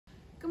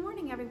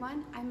morning,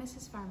 everyone. I'm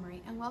Mrs.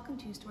 Farmery, and welcome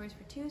to Stories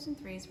for Twos and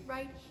Threes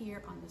right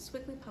here on the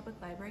Sewickley Public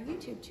Library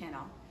YouTube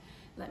channel.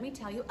 Let me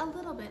tell you a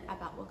little bit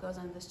about what goes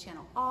on this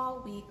channel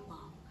all week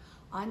long.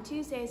 On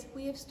Tuesdays,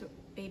 we have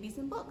babies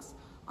and books.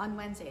 On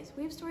Wednesdays,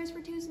 we have Stories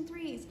for Twos and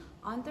Threes.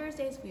 On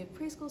Thursdays, we have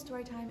preschool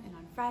story time, and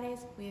on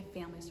Fridays, we have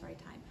family story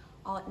time,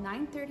 all at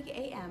 9:30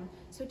 a.m.,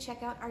 so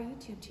check out our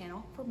YouTube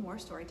channel for more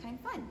storytime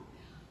fun.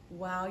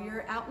 While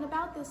you're out and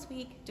about this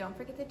week, don't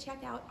forget to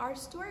check out our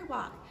story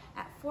walk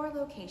at 4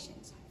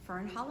 locations: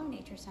 Fern Hollow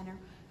Nature Center,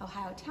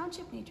 Ohio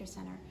Township Nature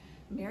Center,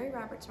 Mary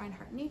Roberts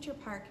Reinhardt Nature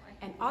Park,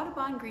 and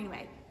Audubon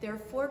Greenway. There are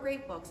 4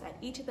 great books at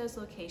each of those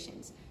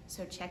locations,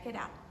 so check it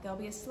out. There'll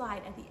be a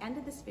slide at the end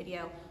of this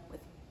video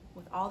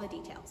with all the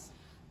details.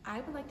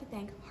 I would like to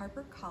thank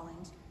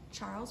HarperCollins,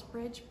 Charles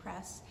Bridge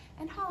Press,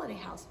 and Holiday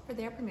House for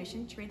their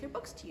permission to read their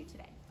books to you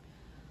today.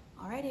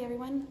 Alrighty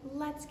everyone,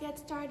 let's get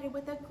started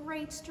with a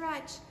great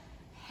stretch.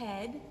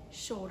 Head,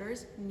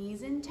 shoulders,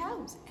 knees, and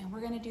toes. And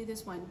we're gonna do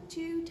this one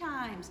 2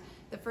 times.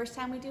 The first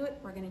time we do it,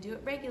 we're gonna do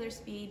it regular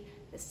speed.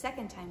 The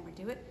second time we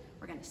do it,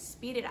 we're gonna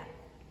speed it up.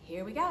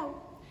 Here we go.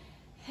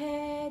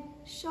 Head,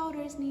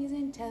 shoulders, knees,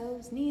 and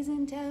toes, knees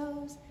and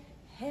toes.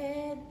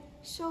 Head,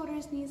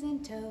 shoulders, knees,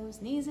 and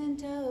toes, knees and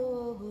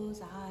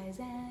toes. Eyes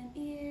and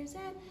ears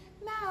and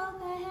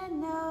mouth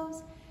and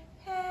nose.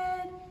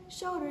 Head,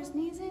 shoulders,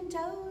 knees, and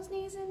toes,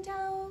 knees and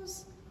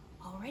toes.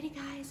 Alrighty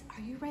guys,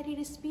 are you ready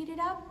to speed it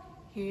up?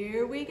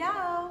 Here we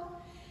go.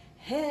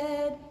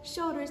 Head,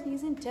 shoulders,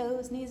 knees, and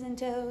toes, knees and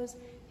toes.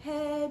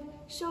 Head,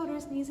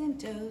 shoulders, knees, and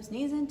toes,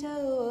 knees and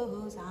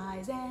toes.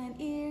 Eyes and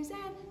ears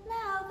and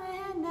mouth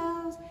and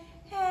nose.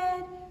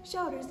 Head,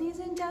 shoulders, knees,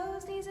 and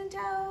toes, knees and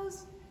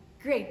toes.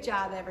 Great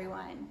job,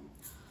 everyone.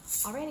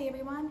 Alrighty,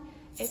 everyone.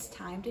 It's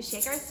time to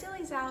shake our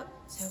sillies out,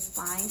 so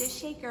find a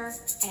shaker.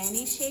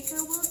 Any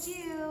shaker will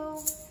do.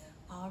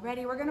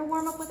 Alrighty, we're gonna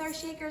warm up with our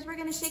shakers. We're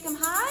gonna shake them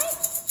high,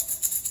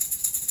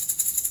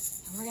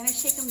 and we're gonna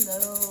shake them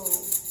low.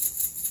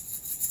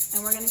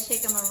 And we're gonna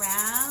shake them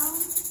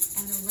around,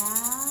 and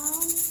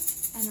around,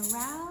 and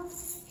around.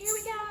 Here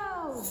we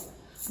go.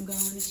 I'm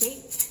gonna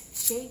shake,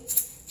 shake,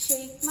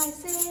 shake my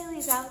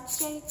sillies out.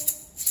 Shake,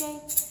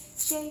 shake,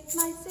 shake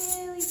my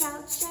sillies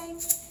out.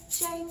 Shake,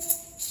 shake,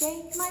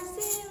 shake my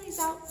sillies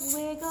out,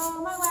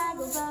 wiggle my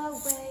waggles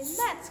away.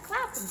 Let's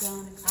clap. I'm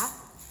gonna clap,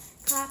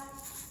 clap,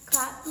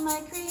 clap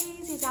my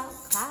crazies out.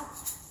 Clap,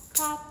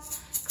 clap,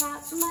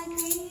 clap my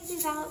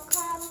crazies out.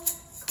 Clap,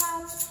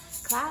 clap,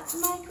 clap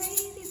my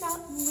crazies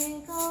out,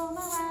 wiggle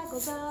my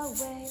waggles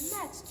away.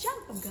 Let's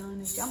jump. I'm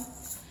gonna jump,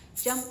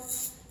 jump,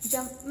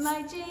 jump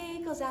my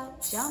jiggles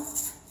out. Jump,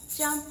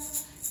 jump,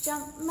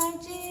 jump my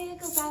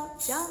jiggles out.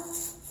 Jump,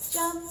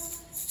 jump,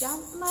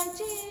 jump my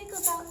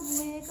jiggles out,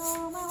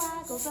 wiggle my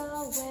waggles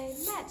away.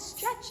 Let's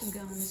stretch. I'm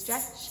gonna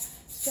stretch,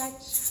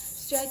 stretch,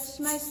 stretch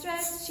my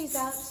stretchies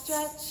out.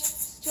 Stretch,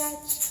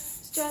 stretch,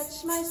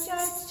 stretch my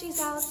stretchies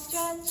out.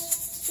 Stretch,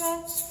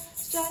 stretch,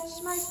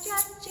 stretch my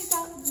stretchies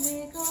out,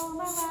 wiggle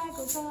my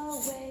waggles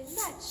away.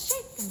 Let's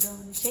shake. I'm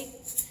gonna shake,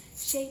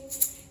 shake,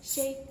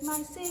 shake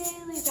my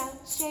sillies out.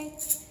 Shake,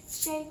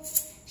 shake,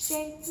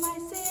 shake my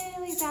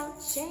sillies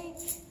out. Shake,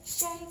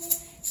 shake,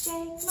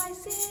 shake my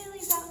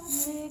sillies out,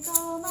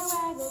 wiggle my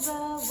waggles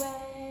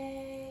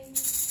away.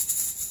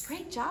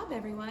 Great job,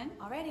 everyone.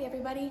 Alrighty,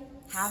 everybody,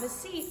 have a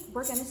seat.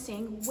 We're gonna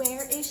sing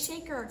Where is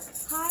Shaker?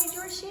 Hide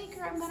your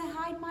shaker. I'm gonna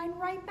hide mine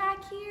right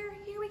back here.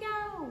 Here we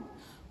go.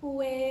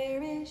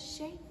 Where is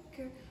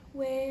Shaker?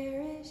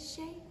 Where is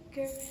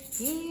Shaker?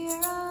 Here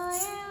I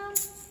am.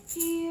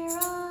 Here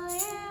I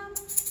am.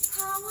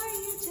 How are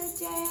you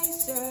today,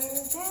 sir?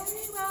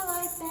 Very well,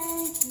 I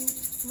thank you.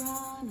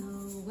 Run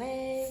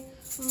away.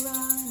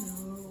 Run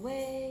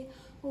away.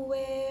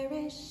 Where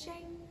is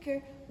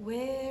Shaker?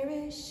 Where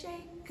is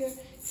Shaker?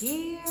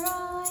 Here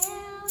I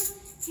am.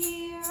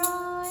 Here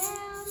I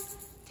am.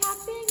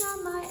 Tapping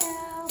on my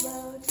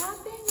elbow.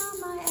 Tapping on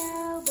my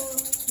elbow.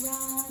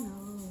 Run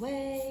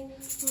away.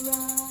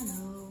 Run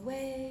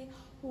away.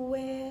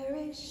 Where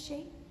is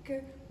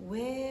Shaker?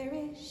 Where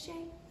is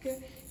Shaker?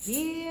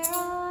 Here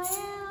I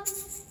am.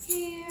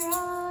 Here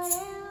I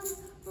am.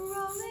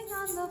 Rolling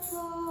on the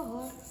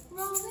floor.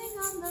 Rolling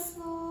on the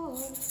floor.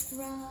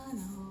 Run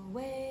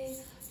away,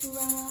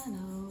 run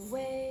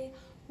away.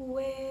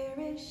 Where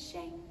is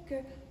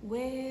Shaker?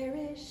 Where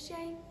is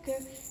Shaker?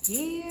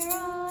 Here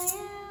I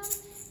am,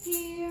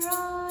 here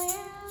I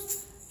am.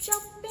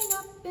 Jumping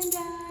up and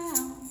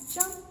down,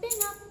 jumping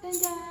up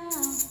and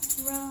down.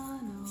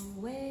 Run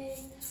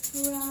away,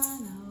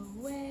 run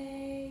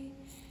away.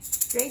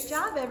 Great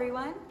job,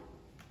 everyone.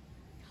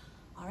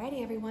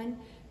 Alrighty, everyone.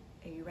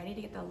 Are you ready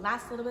to get the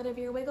last little bit of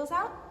your wiggles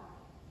out?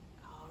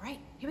 All right,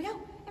 here we go.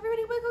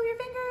 Everybody wiggle your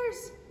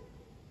fingers.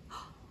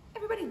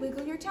 Everybody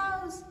wiggle your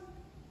toes.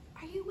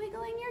 Are you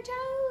wiggling your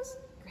toes?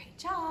 Great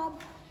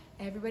job.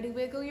 Everybody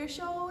wiggle your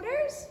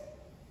shoulders.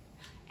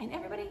 And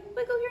everybody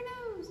wiggle your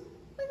nose.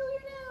 Wiggle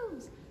your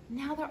nose.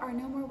 Now there are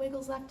no more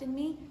wiggles left in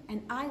me,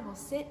 and I will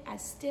sit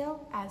as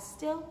still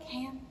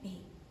can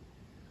be.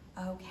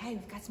 Okay,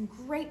 we've got some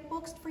great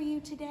books for you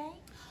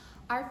today.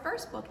 Our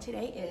first book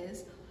today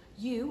is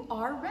You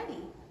are ready.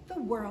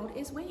 The world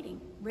is waiting.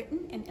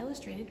 Written and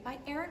illustrated by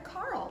Eric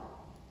Carle.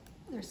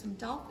 There's some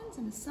dolphins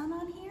and the sun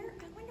on here.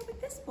 I wonder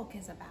what this book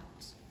is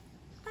about.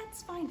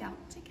 Let's find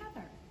out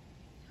together.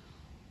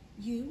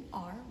 You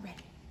are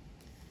ready.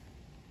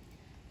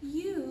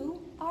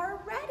 You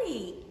are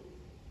ready.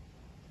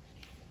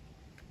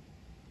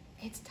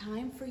 It's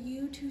time for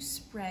you to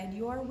spread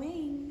your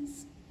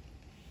wings.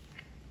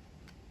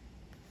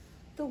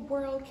 The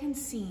world can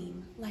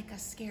seem like a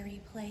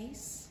scary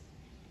place,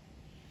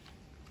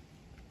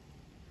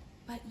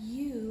 but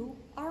you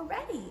are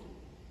ready.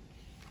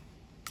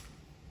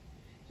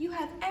 You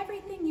have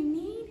everything you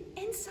need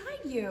inside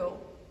you.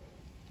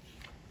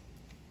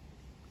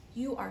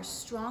 You are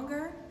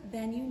stronger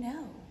than you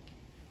know.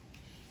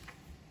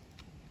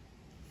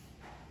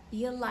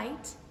 Be a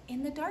light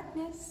in the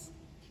darkness.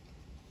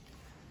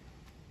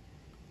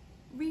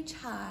 Reach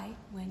high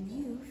when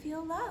you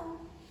feel low.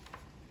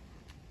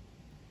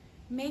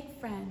 Make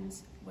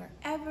friends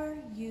wherever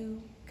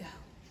you go.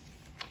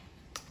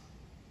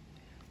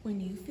 When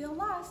you feel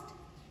lost,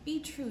 be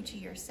true to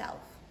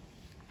yourself.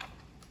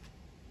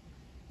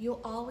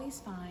 You'll always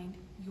find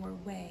your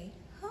way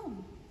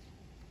home.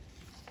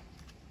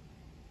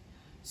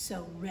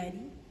 So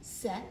ready,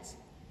 set,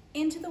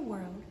 into the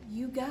world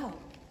you go.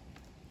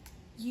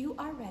 You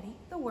are ready,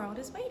 the world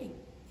is waiting.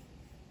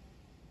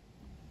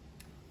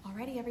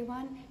 Alrighty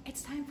everyone,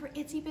 it's time for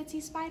Itsy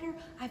Bitsy Spider.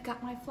 I've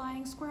got my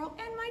flying squirrel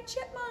and my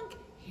chipmunk.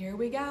 Here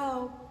we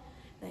go.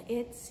 The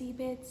itsy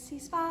bitsy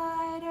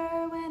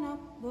spider went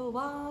up the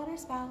water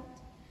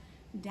spout.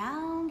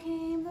 Down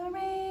came the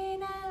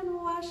rain and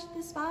washed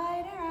the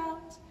spider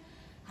out.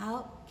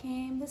 Out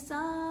came the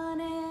sun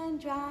and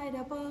dried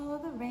up all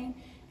the rain.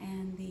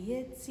 And the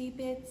itsy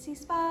bitsy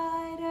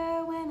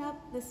spider went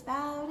up the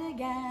spout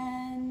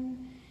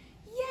again.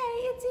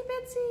 Yay, itsy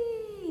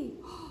bitsy!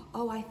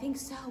 Oh, I think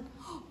so.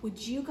 Would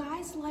you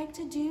guys like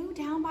to do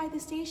down by the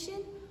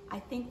station? I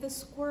think the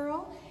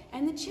squirrel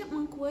and the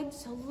chipmunk would,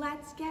 so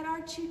let's get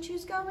our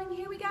choo-choos going.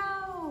 Here we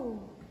go.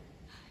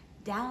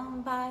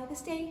 Down by the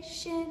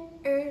station,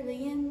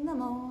 early in the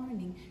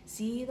morning,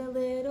 see the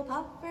little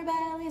puffer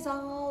bellies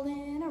all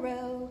in a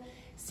row.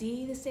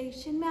 See the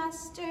station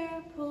master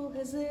pull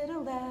his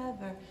little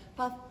lever,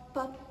 puff,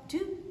 puff,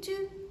 toot,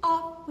 toot,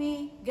 off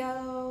we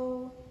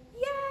go.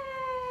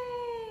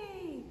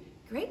 Yay!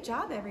 Great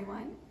job,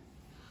 everyone.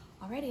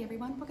 Alrighty,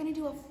 everyone, we're gonna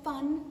do a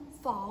fun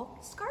fall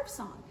scarf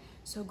song.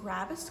 So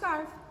grab a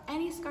scarf,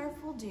 any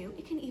scarf will do.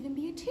 It can even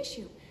be a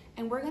tissue.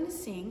 And we're gonna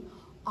sing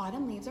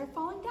Autumn Leaves Are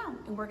Falling Down,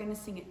 and we're gonna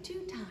sing it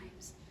 2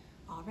 times.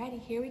 Alrighty,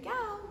 here we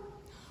go.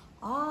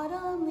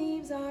 Autumn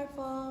leaves are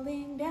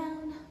falling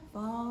down,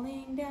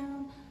 falling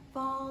down,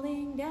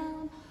 falling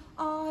down.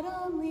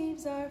 Autumn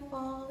leaves are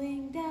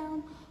falling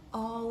down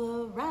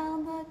all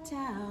around the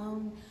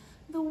town.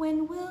 The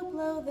wind will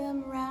blow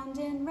them round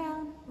and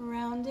round,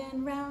 round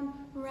and round,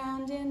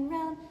 round and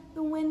round.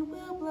 The wind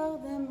will blow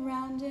them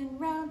round and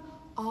round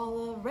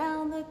all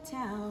around the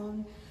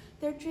town.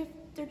 They're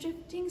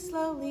drifting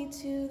slowly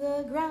to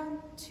the ground,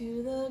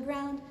 to the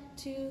ground,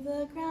 to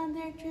the ground.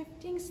 They're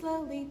drifting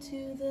slowly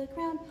to the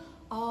ground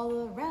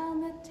all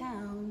around the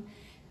town.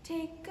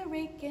 Take a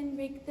rake and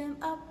rake them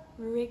up,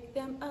 rake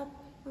them up,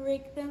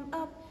 rake them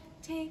up.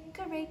 Take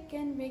a rake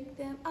and rake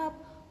them up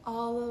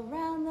all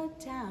around the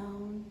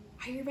town.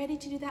 Are you ready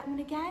to do that one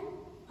again?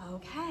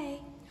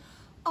 Okay.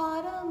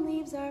 Autumn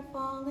leaves are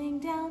falling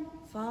down,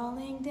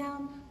 falling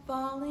down,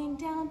 falling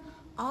down.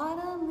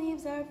 Autumn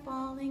leaves are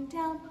falling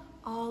down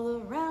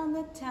all around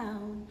the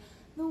town.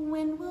 The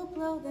wind will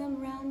blow them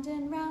round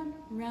and round,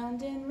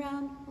 round and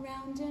round,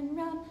 round and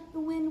round. The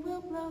wind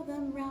will blow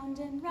them round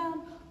and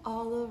round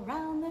all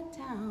around the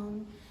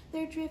town.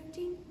 They're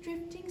drifting,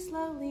 drifting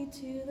slowly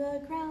to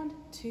the ground,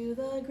 to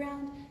the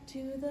ground,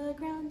 to the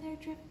ground. They're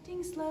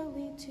drifting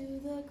slowly to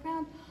the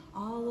ground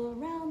all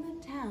around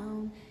the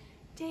town.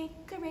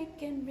 Take a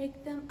rake and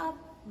rake them up,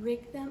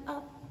 rake them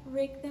up,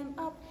 rake them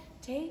up.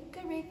 Take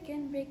a rake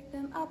and rake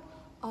them up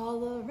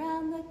all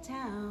around the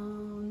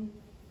town.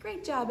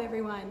 Great job,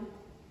 everyone.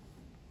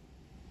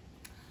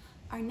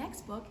 Our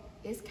next book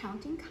is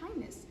Counting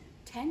Kindness,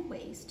 10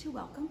 Ways to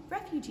Welcome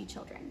Refugee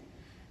Children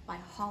by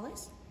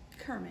Hollis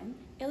Kerman,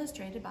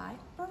 illustrated by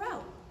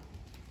Burrell.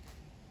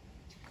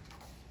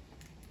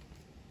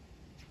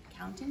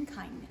 Counting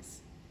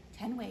Kindness,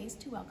 10 Ways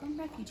to Welcome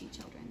Refugee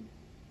Children.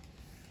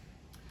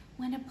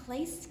 When a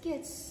place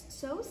gets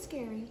so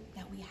scary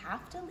that we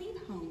have to leave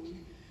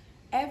home,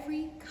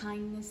 every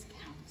kindness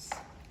counts.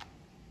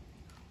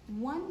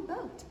 One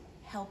boat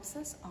helps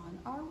us on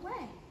our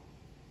way.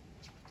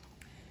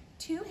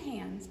 2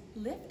 hands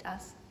lift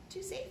us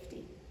to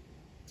safety.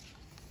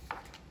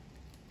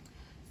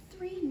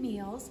 3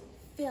 meals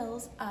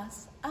fills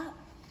us up.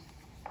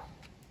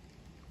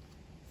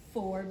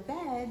 4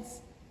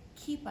 beds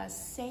keep us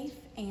safe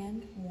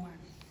and warm.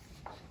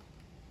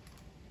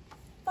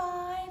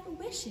 5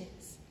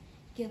 wishes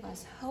give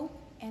us hope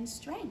and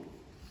strength.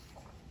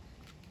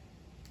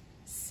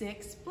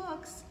 6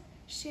 books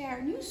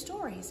share new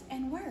stories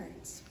and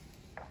words.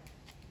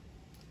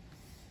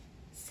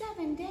 7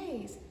 7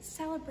 days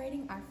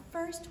celebrating our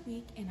first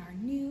week in our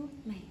new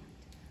land.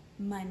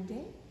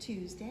 Monday,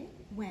 Tuesday,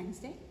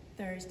 Wednesday,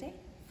 Thursday,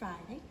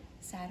 Friday,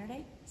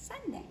 Saturday,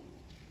 Sunday.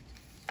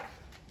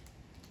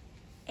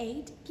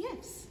 8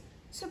 gifts.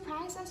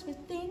 Surprise us with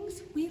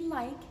things we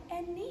like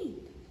and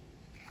need.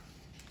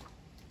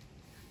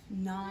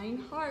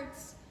 9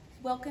 hearts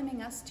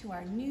welcoming us to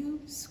our new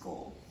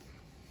school.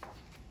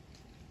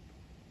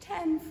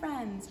 10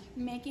 friends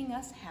making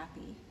us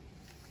happy.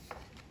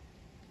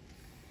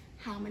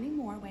 How many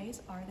more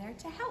ways are there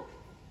to help?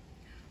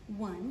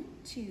 1,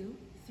 2,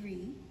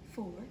 3,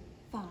 4,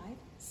 5,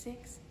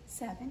 6,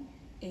 7,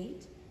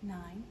 8,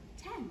 9,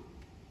 10.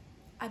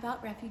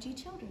 About refugee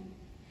children.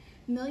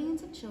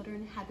 Millions of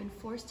children have been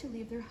forced to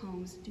leave their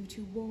homes due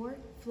to war,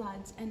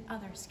 floods, and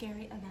other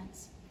scary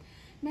events.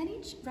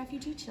 Many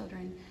refugee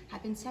children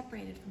have been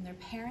separated from their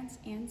parents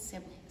and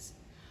siblings.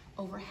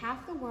 Over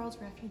half the world's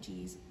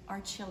refugees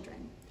are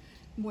children.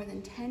 More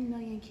than 10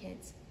 million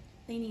kids.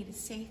 They need a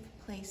safe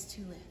place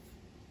to live.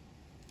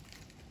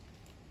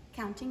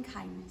 Counting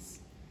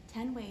kindness.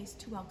 10 ways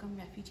to welcome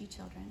refugee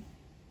children.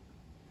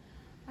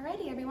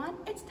 Alrighty everyone,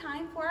 it's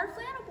time for our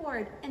flannel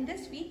board. And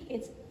this week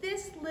it's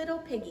This Little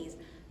Piggies.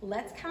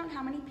 Let's count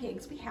how many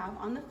pigs we have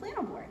on the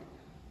flannel board.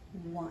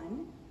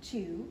 1,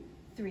 2,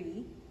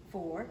 3,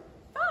 4,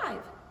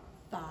 5.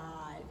 5.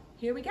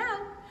 Here we go.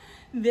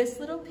 This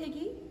little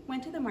piggy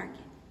went to the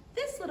market.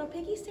 This little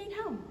piggy stayed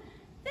home.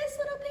 This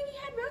little piggy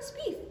had roast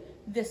beef.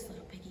 This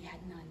little piggy had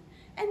none.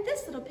 And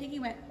this little piggy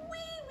went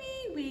wee,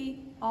 wee,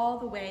 wee all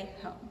the way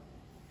home.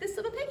 This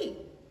little piggy.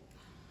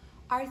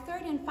 Our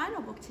third and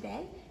final book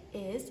today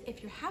is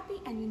If You're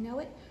Happy and You Know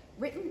It,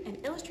 written and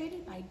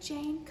illustrated by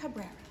Jane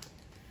Cabrera.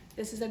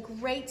 This is a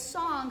great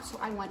song, so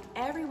I want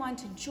everyone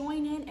to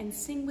join in and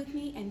sing with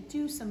me and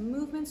do some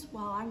movements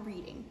while I'm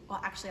reading. Well,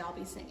 actually, I'll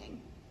be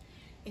singing.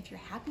 If you're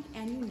happy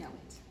and you know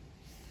it.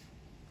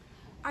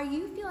 Are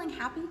you feeling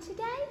happy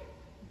today?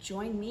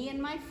 Join me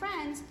and my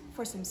friends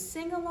for some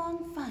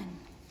sing-along fun.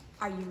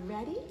 Are you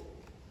ready?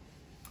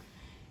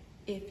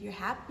 If you're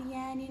happy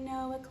and you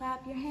know it,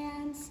 clap your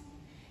hands.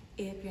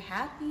 If you're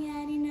happy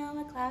and you know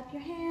it, clap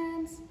your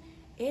hands.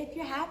 If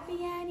you're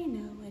happy and you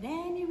know it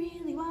and you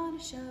really want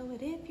to show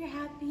it, if you're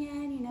happy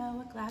and you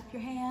know it, clap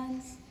your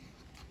hands.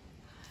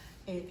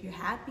 If you're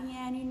happy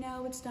and you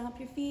know it, stomp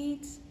your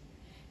feet.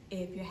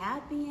 If you're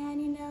happy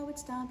and you know it,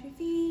 stomp your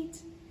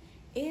feet.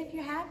 If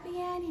you're happy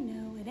and you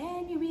know it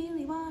and you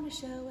really want to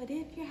show it,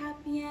 if you're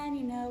happy and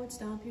you know it,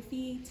 stomp your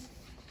feet.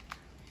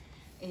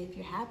 If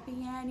you're happy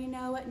and you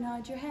know it,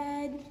 nod your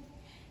head.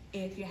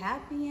 If you're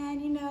happy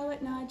and you know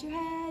it, nod your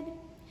head.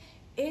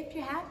 If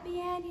you're happy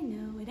and you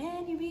know it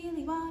and you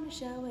really want to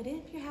show it,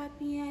 if you're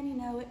happy and you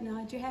know it,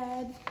 nod your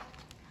head.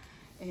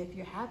 If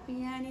you're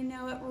happy and you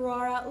know it,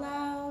 roar out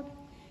loud.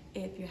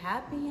 If you're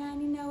happy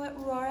and you know it,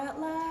 roar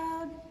out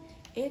loud.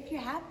 If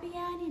you're happy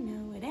and you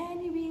know it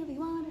and you really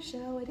want to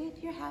show it,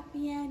 if you're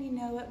happy and you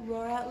know it,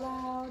 roar out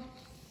loud.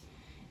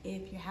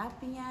 If you're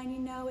happy and you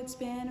know it,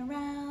 spin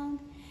around.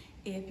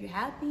 If you're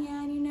happy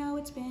and you know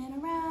it, spin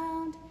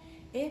around.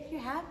 If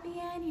you're happy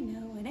and you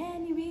know it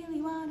and you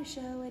really want to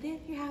show it, if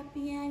you're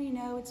happy and you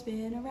know it,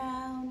 spin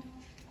around.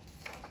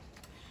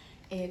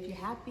 If you're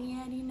happy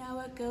and you know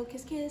it, go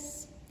kiss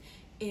kiss.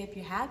 If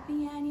you're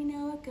happy and you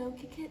know it, go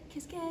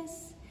kiss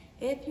kiss.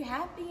 If you're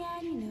happy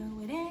and you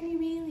know it and you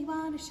really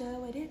want to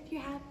show it, if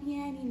you're happy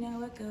and you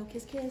know it, go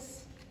kiss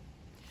kiss.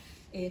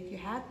 If you're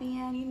happy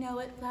and you know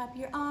it, flap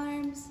your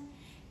arms.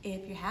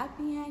 If you're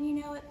happy and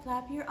you know it,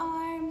 flap your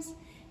arms.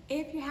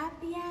 If you're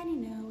happy and you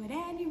know it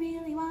and you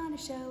really want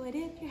to show it,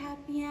 if you're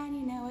happy and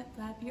you know it,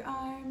 flap your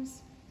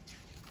arms.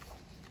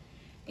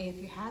 If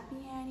you're happy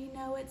and you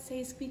know it,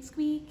 say squeak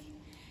squeak.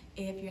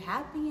 If you're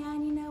happy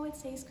and you know it,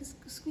 say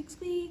squeak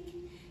squeak.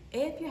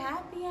 If you're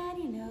happy and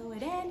you know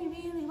it and you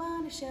really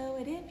want to show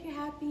it, if you're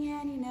happy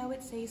and you know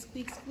it, say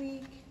squeak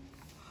squeak.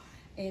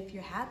 If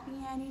you're happy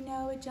and you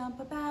know it, jump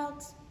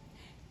about.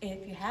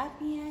 If you're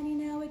happy and you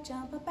know it,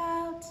 jump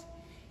about.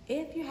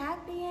 If you're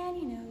happy and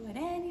you know it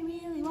and you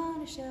really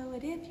want to show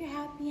it, if you're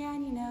happy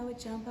and you know it,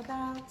 jump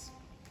about.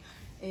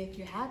 If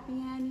you're happy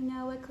and you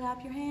know it,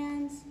 clap your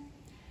hands.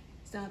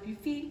 Stomp your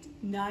feet,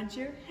 nod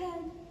your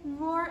head,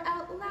 roar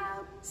out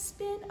loud,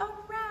 spin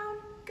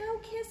around, go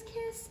kiss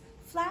kiss,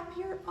 flap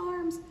your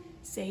arms,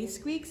 say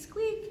squeak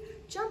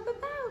squeak, jump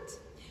about.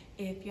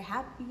 If you're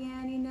happy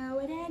and you know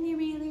it and you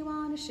really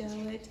want to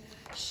show it,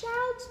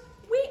 shout,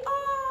 we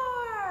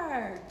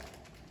are!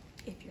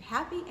 If you're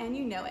happy and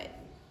you know it.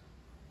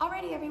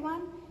 Alrighty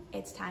everyone,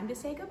 it's time to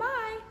say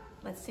goodbye.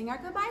 Let's sing our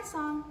goodbye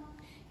song.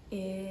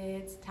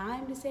 It's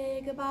time to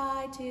say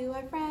goodbye to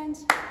our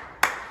friends.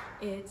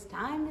 It's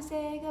time to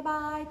say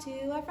goodbye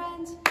to our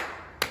friends.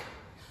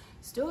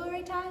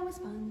 Story time was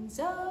fun,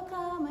 so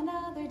come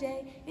another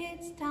day.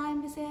 It's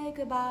time to say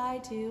goodbye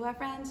to our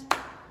friends.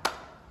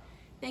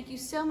 Thank you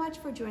so much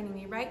for joining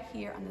me right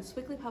here on the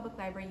Sewickley Public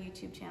Library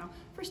YouTube channel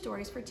for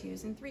Stories for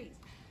 2s and 3s.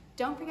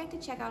 Don't forget to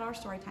check out our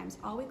story times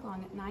all week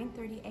long at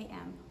 9:30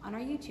 a.m. on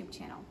our YouTube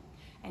channel.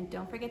 And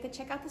don't forget to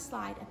check out the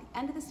slide at the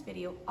end of this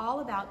video all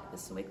about the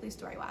Sewickley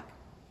Story Walk.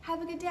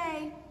 Have a good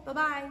day.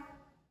 Bye-bye.